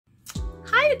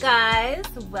Hi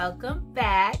guys, welcome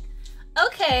back.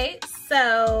 Okay,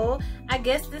 so I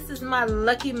guess this is my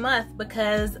lucky month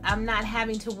because I'm not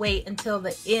having to wait until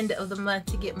the end of the month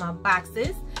to get my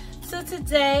boxes. So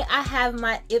today I have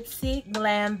my Ipsy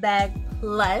Glam Bag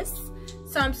Plus.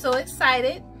 So I'm so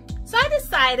excited. So I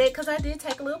decided, because I did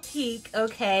take a little peek,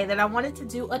 okay, that I wanted to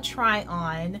do a try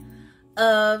on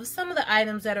of some of the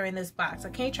items that are in this box. I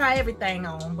can't try everything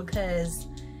on because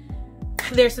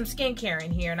there's some skincare in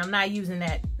here and I'm not using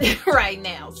that right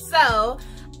now. So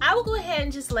I will go ahead and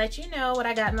just let you know what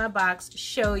I got in my box,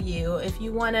 show you if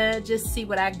you want to just see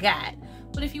what I got.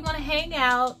 But if you want to hang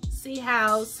out, see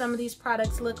how some of these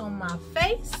products look on my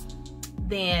face,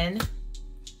 then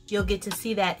you'll get to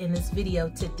see that in this video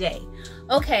today.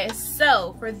 Okay,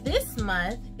 so for this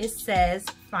month, it says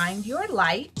Find Your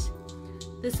Light.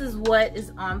 This is what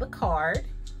is on the card.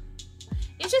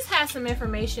 It just has some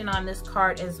information on this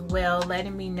card as well,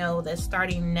 letting me know that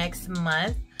starting next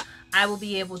month, I will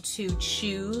be able to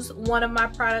choose one of my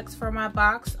products for my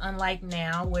box, unlike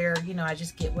now where, you know, I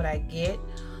just get what I get.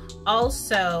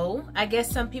 Also, I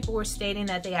guess some people were stating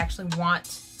that they actually want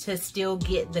to still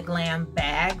get the Glam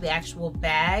bag, the actual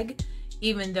bag,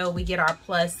 even though we get our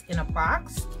plus in a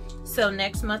box. So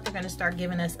next month, they're going to start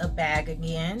giving us a bag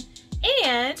again.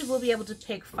 And we'll be able to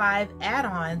pick 5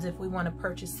 add-ons if we want to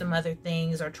purchase some other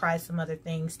things or try some other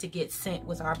things to get sent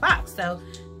with our box. So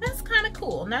that's kind of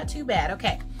cool. Not too bad.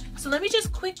 Okay, so let me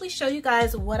just quickly show you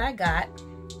guys what I got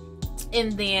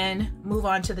and then move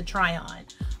on to the try-on.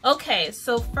 Okay,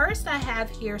 so first I have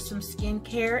here some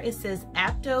skincare. It says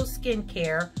Apto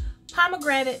Skincare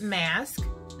Pomegranate Mask.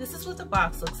 This is what the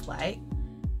box looks like.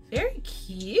 Very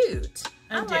cute.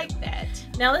 I like that.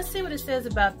 Now let's see what it says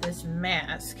about this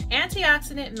mask.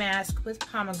 Antioxidant mask with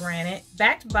pomegranate,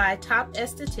 backed by top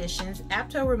estheticians.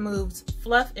 Apto removes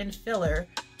fluff and filler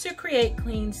to create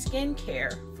clean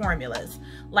skincare formulas,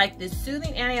 like this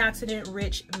soothing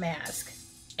antioxidant-rich mask.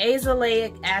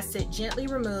 Azelaic acid gently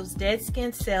removes dead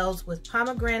skin cells with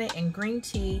pomegranate and green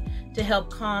tea to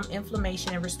help calm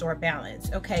inflammation and restore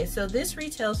balance. Okay, so this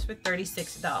retails for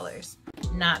 $36.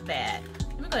 Not bad.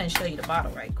 Let me go ahead and show you the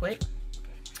bottle right quick,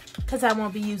 because I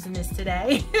won't be using this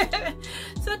today.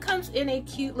 So it comes in a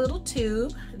cute little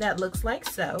tube that looks like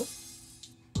so.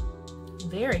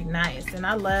 Very nice, and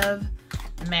I love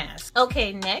masks.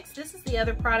 Okay, next, this is the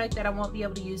other product that I won't be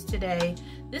able to use today.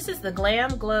 This is the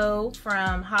Glam Glow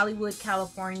from Hollywood,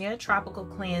 California Tropical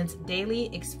Cleanse Daily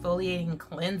Exfoliating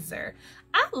Cleanser.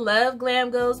 I love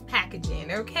Glam Glow's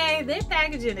packaging, okay? Their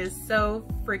packaging is so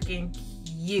freaking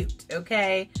cute,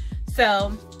 okay?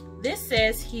 So this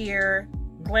says here,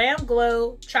 Glam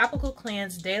Glow Tropical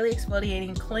Cleanse Daily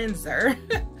Exfoliating Cleanser.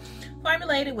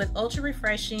 Formulated with ultra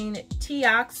refreshing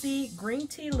Teoxy, green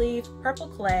tea leaf, purple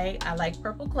clay, I like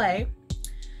purple clay,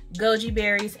 goji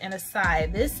berries, and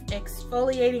acai. This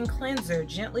exfoliating cleanser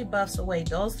gently buffs away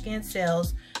dull skin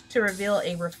cells to reveal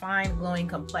a refined, glowing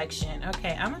complexion.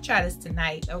 Okay, I'm gonna try this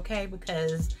tonight, okay,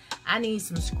 because I need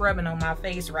some scrubbing on my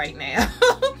face right now.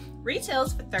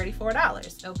 Retails for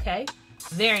 $34, okay?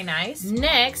 Very nice.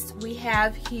 Next, we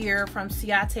have here from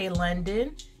Ciate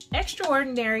London,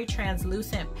 Extraordinary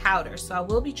Translucent Powder. So I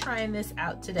will be trying this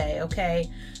out today, okay?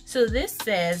 So this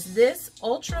says, this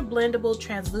ultra blendable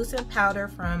translucent powder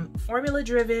from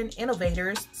formula-driven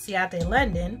innovators, Ciate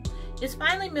London, is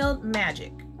finely milled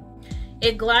magic.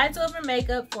 It glides over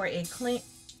makeup for a clean,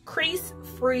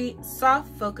 crease-free,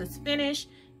 soft, focused finish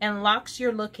and locks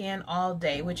your look in all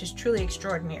day, which is truly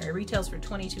extraordinary. It retails for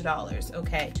 $22,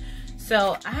 okay?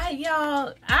 So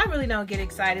I really don't get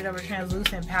excited over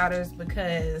translucent powders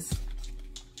because,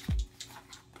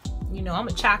 you know, I'm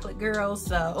a chocolate girl,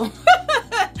 so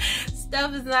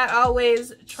stuff is not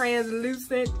always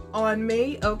translucent on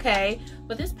me, okay?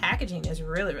 But this packaging is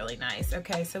really, really nice,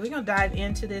 okay? So we're gonna dive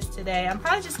into this today. I'm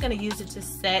probably just gonna use it to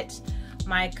set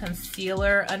my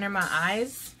concealer under my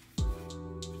eyes.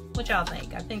 What y'all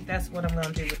think? I think that's what I'm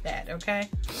gonna do with that, okay?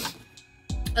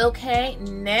 Okay,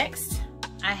 next,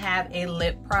 I have a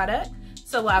lip product,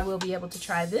 so I will be able to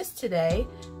try this today.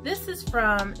 This is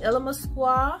from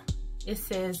Illamasqua. It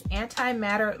says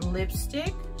Antimatter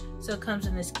Lipstick. So it comes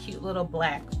in this cute little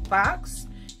black box.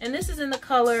 And this is in the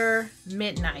color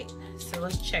Midnight. So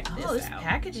let's check this out. Oh, this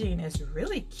packaging is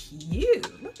really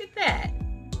cute. Look at that.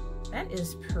 That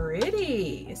is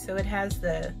pretty. So it has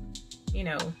the, you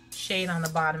know, shade on the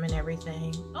bottom and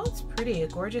everything. Oh, it's pretty. A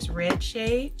gorgeous red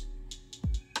shade.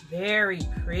 Very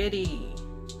pretty.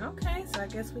 Okay, so I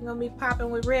guess we're gonna be popping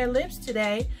with red lips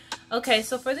today. Okay,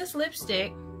 so for this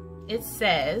lipstick, it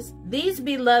says, these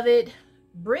beloved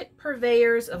Brit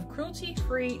purveyors of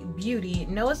cruelty-free beauty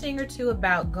know a thing or two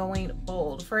about going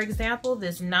bold. For example,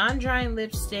 this non-drying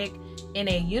lipstick In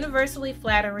a universally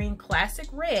flattering classic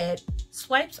red,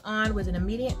 swipes on with an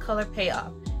immediate color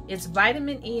payoff. Its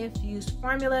vitamin E infused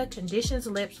formula conditions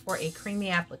lips for a creamy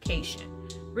application.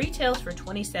 Retails for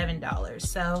 $27.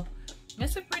 So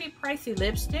it's a pretty pricey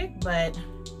lipstick, but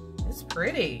it's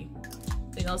pretty.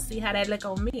 We're gonna see how that look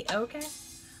on me, okay?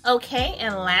 Okay,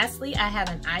 and lastly, I have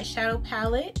an eyeshadow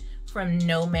palette from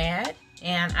Nomad.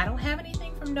 And I don't have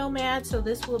anything from Nomad, so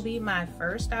this will be my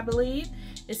first, I believe.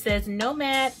 It says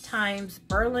Nomad times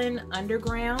Berlin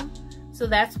Underground. So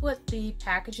that's what the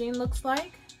packaging looks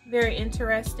like. Very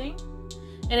interesting.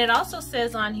 And it also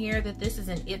says on here that this is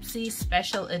an Ipsy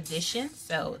special edition,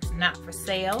 so it's not for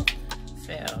sale.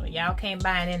 So y'all can't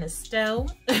buy it in a store.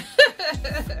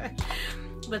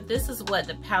 But this is what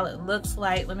the palette looks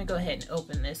like. Let me go ahead and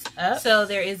open this up. So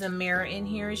there is a mirror in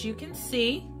here, as you can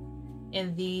see.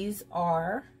 And these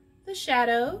are the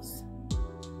shadows.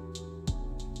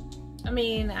 I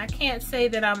mean, I can't say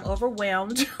that I'm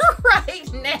overwhelmed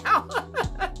right now.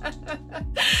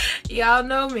 Y'all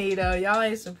know me though, y'all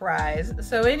ain't surprised.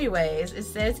 So anyways, it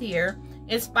says here,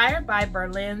 inspired by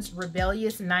Berlin's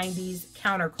rebellious 90s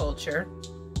counterculture.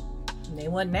 They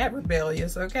wasn't that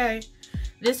rebellious, okay?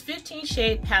 This 15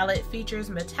 shade palette features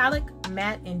metallic,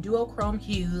 matte, and duochrome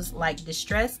hues like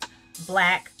distressed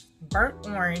black, burnt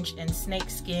orange, and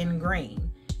snakeskin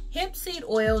green. Hemp seed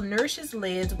oil nourishes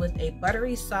lids with a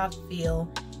buttery soft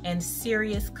feel and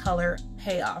serious color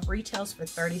payoff. Retails for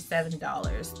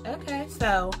 $37. Okay,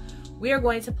 so we are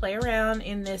going to play around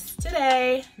in this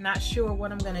today. Not sure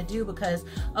what I'm gonna do because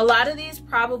a lot of these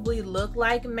probably look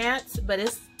like mattes, but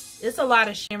it's a lot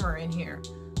of shimmer in here.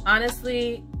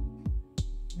 Honestly,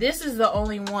 this is the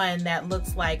only one that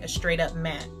looks like a straight up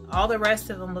matte. All the rest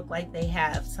of them look like they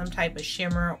have some type of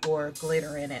shimmer or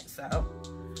glitter in it. So,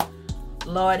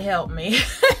 Lord help me.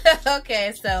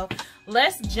 Okay, so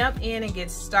let's jump in and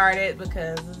get started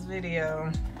because this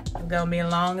video is gonna be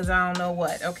long as I don't know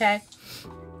what, okay?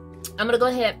 I'm gonna go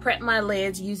ahead and prep my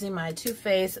lids using my Too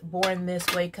Faced Born This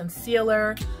Way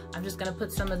concealer. I'm just gonna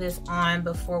put some of this on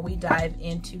before we dive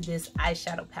into this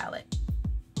eyeshadow palette.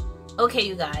 Okay,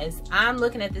 you guys, I'm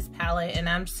looking at this palette and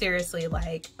I'm seriously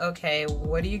like, okay,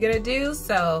 what are you gonna do?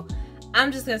 So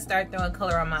I'm just gonna start throwing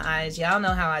color on my eyes. Y'all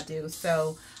know how I do.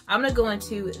 So I'm gonna go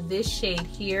into this shade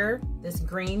here, this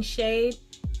green shade,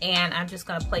 and I'm just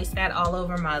gonna place that all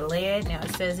over my lid. Now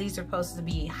it says these are supposed to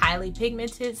be highly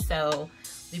pigmented, so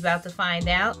we're about to find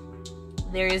out.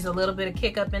 There is a little bit of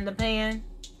kick up in the pan.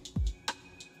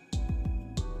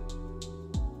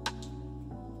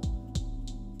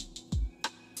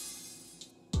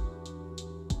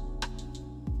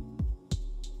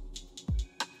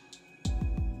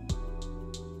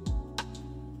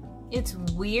 It's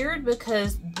weird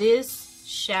because this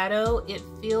shadow, it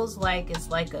feels like it's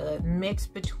like a mix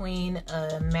between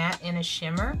a matte and a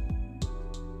shimmer.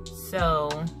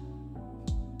 So,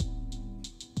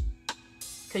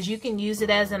 because you can use it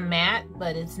as a matte,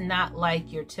 but it's not like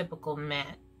your typical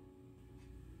matte.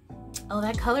 Oh,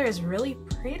 that color is really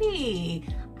pretty.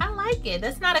 I like it.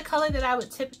 That's not a color that I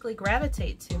would typically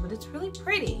gravitate to, but it's really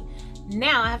pretty.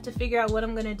 Now I have to figure out what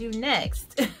I'm gonna do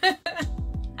next.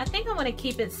 I think I want to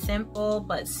keep it simple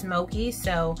but smoky,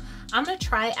 so I'm going to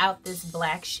try out this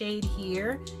black shade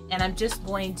here, and I'm just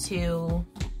going to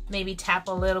maybe tap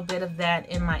a little bit of that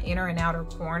in my inner and outer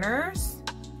corners.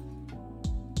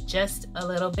 Just a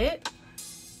little bit.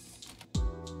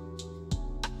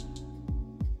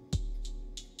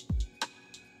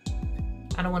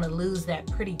 I don't want to lose that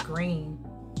pretty green.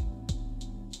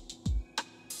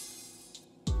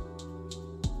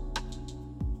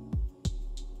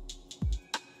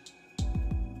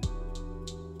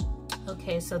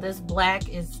 Okay, so this black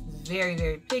is very,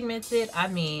 very pigmented. I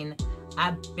mean,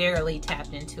 I barely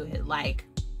tapped into it, like,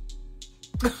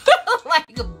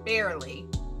 like barely.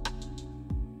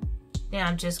 Now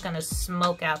I'm just gonna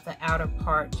smoke out the outer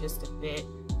part just a bit,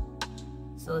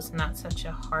 so it's not such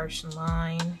a harsh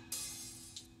line.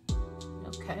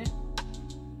 Okay.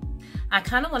 I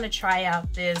kind of want to try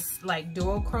out this like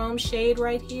duochrome shade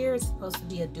right here. It's supposed to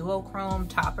be a duochrome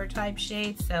topper type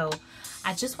shade, so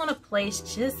I just want to place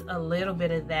just a little bit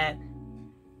of that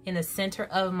in the center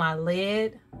of my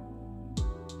lid.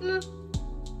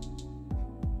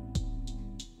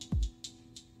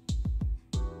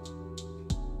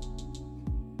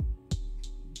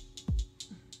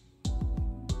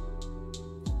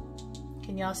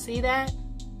 Can y'all see that?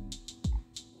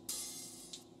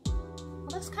 Well,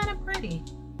 that's kind of pretty.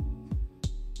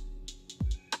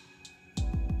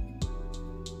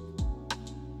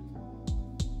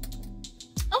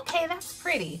 Okay, that's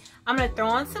pretty. I'm gonna throw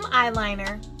on some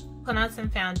eyeliner, put on some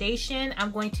foundation.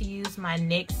 I'm going to use my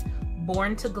NYX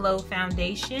Born to Glow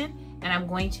foundation, and I'm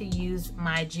going to use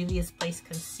my Juvia's Place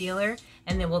concealer,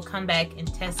 and then we'll come back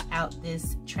and test out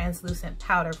this translucent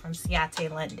powder from Ciate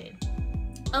London.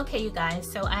 Okay, you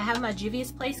guys, so I have my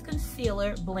Juvia's Place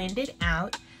concealer blended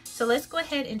out. So let's go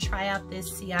ahead and try out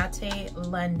this Ciate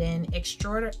London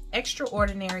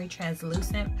Extraordinary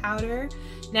Translucent Powder.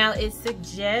 Now it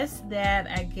suggests that,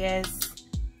 I guess,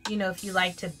 you know, if you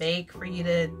like to bake, for you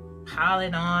to pile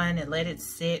it on and let it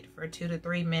sit for 2 to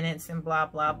 3 minutes and blah,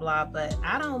 blah, blah. But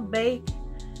I don't bake,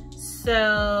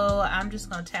 so I'm just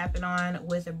gonna tap it on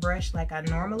with a brush like I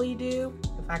normally do,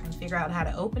 if I can figure out how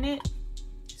to open it.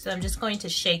 So I'm just going to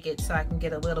shake it so I can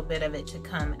get a little bit of it to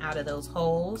come out of those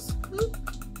holes. Oop,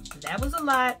 that was a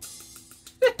lot.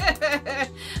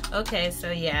 Okay,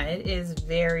 so yeah, it is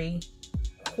very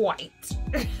white.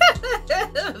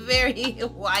 Very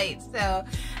white. So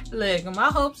look, my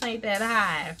hopes ain't that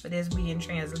high for this being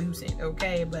translucent,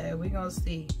 okay? But we're gonna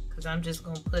see, because I'm just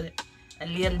gonna put a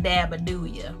little dab of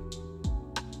Julia.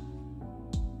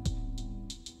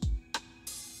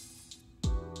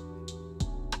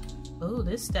 Oh,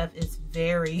 this stuff is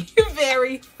very,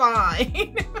 very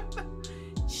fine.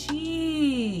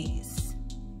 Jeez.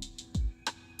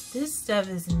 This stuff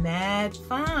is mad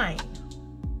fine.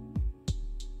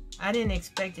 I didn't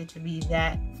expect it to be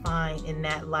that fine and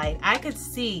that light. I could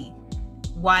see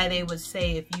why they would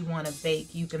say if you want to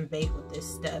bake, you can bake with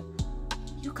this stuff.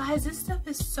 You guys, this stuff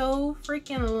is so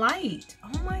freaking light.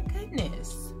 Oh my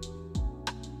goodness.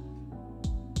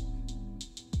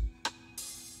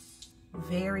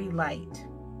 Very light.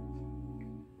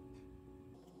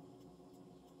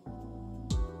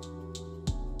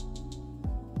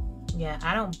 Yeah,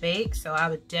 I don't bake, so I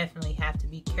would definitely have to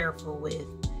be careful with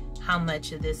how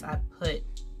much of this I put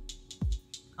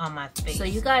on my face. So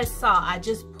you guys saw, I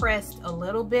just pressed a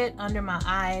little bit under my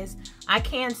eyes. I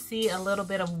can see a little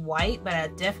bit of white, but I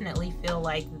definitely feel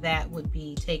like that would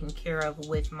be taken care of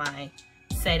with my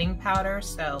setting powder.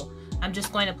 So I'm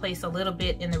just going to place a little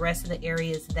bit in the rest of the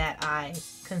areas that I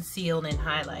concealed and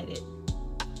highlighted.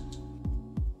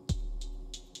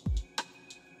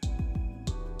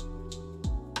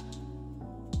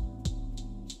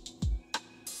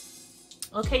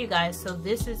 Okay, you guys, so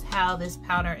this is how this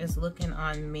powder is looking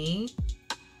on me.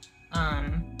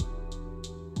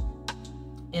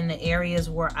 In the areas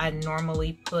where I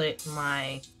normally put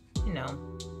my, you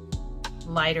know,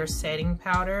 lighter setting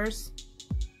powders.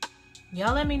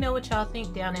 Y'all let me know what y'all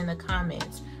think down in the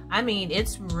comments. I mean,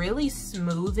 it's really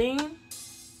smoothing.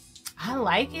 I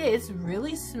like it. It's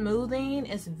really smoothing.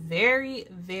 It's very,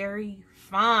 very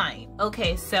fine.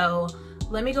 Okay, so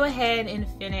let me go ahead and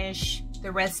finish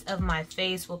the rest of my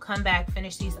face. We'll come back,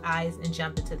 finish these eyes, and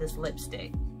jump into this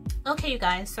lipstick. Okay, you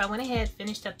guys, so I went ahead,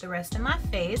 finished up the rest of my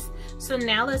face. So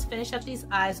now let's finish up these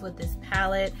eyes with this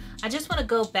palette. I just want to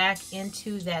go back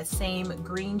into that same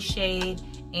green shade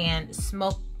and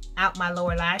smoke out my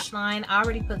lower lash line. I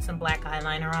already put some black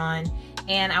eyeliner on,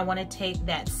 and I want to take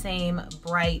that same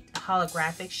bright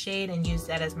holographic shade and use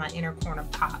that as my inner corner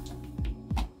pop.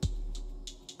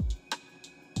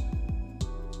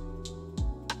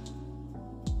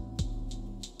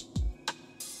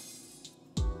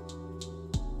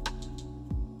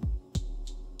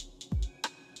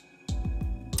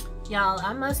 Y'all,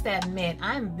 I must admit,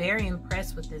 I'm very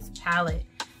impressed with this palette.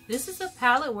 This is a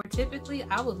palette where typically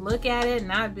I would look at it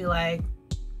and I'd be like,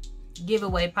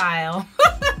 giveaway pile.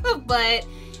 But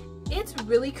it's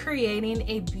really creating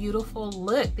a beautiful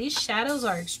look. These shadows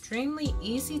are extremely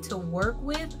easy to work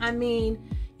with. I mean,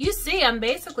 you see, I'm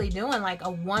basically doing like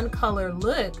a one color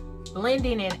look,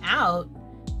 blending it out.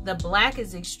 The black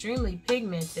is extremely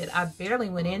pigmented. I barely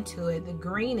went into it. The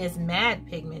green is mad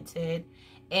pigmented.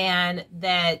 And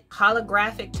that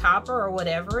holographic topper or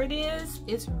whatever it is,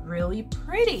 it's really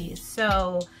pretty.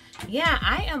 So yeah,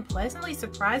 I am pleasantly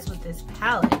surprised with this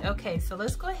palette. Okay, so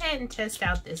let's go ahead and test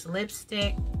out this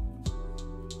lipstick.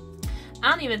 I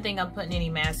don't even think I'm putting any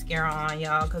mascara on,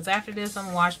 y'all, because after this I'm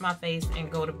gonna wash my face and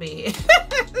go to bed.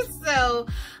 So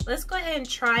let's go ahead and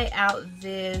try out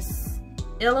this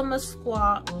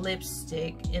Illamasqua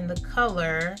lipstick in the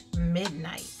color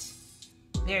Midnight.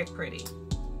 Very pretty.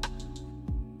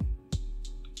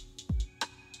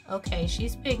 Okay,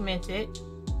 she's pigmented.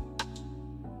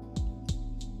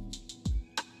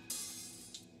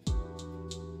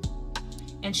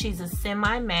 And she's a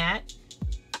semi-matte.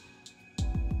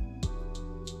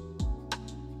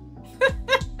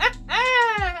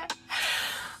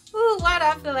 Ooh, why do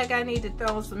I feel like I need to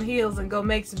throw on some heels and go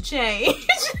make some change?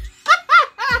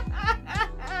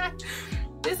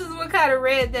 This is what kind of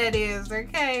red that is,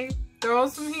 okay? Throw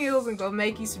on some heels and go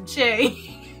make you some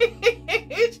change.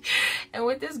 And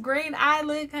with this green eye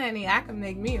look, honey, I can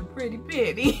make me a pretty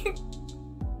penny.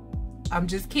 I'm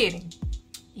just kidding.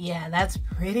 Yeah, that's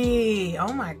pretty.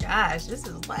 Oh my gosh, this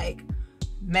is like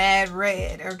mad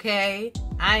red, okay?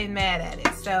 I ain't mad at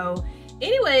it. So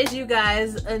anyways, you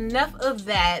guys, enough of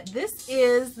that. This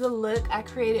is the look I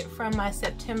created from my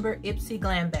September Ipsy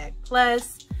Glam Bag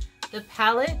Plus. The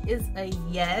palette is a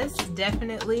yes,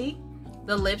 definitely.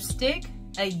 The lipstick,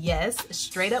 a yes,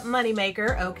 straight up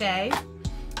moneymaker, okay?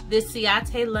 This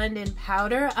Ciate London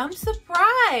powder, I'm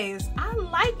surprised. I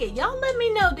like it. Y'all let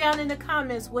me know down in the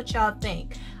comments what y'all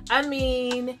think. I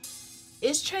mean,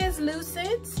 it's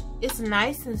translucent. It's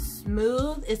nice and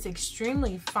smooth. It's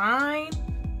extremely fine.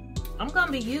 I'm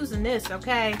gonna be using this,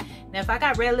 okay? Now, if I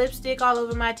got red lipstick all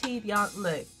over my teeth, y'all,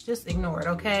 look, just ignore it,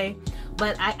 okay?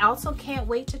 But I also can't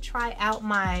wait to try out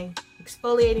my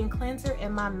exfoliating cleanser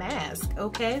and my mask,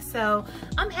 okay? So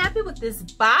I'm happy with this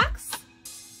box.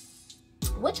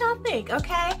 What y'all think,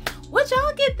 okay? What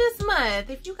y'all get this month?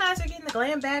 If you guys are getting the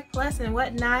Glam Bag Plus and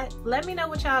whatnot, let me know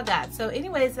what y'all got. So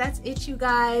anyways, that's it, you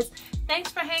guys.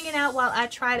 Thanks for hanging out while I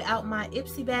tried out my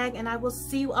Ipsy bag, and I will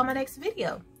see you on my next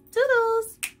video.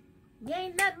 Toodles! You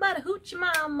ain't nothing but a hoochie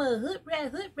mama. Hood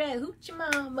rat, hoochie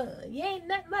mama. You ain't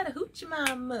nothing but a hoochie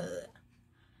mama.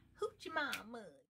 Hoochie mama.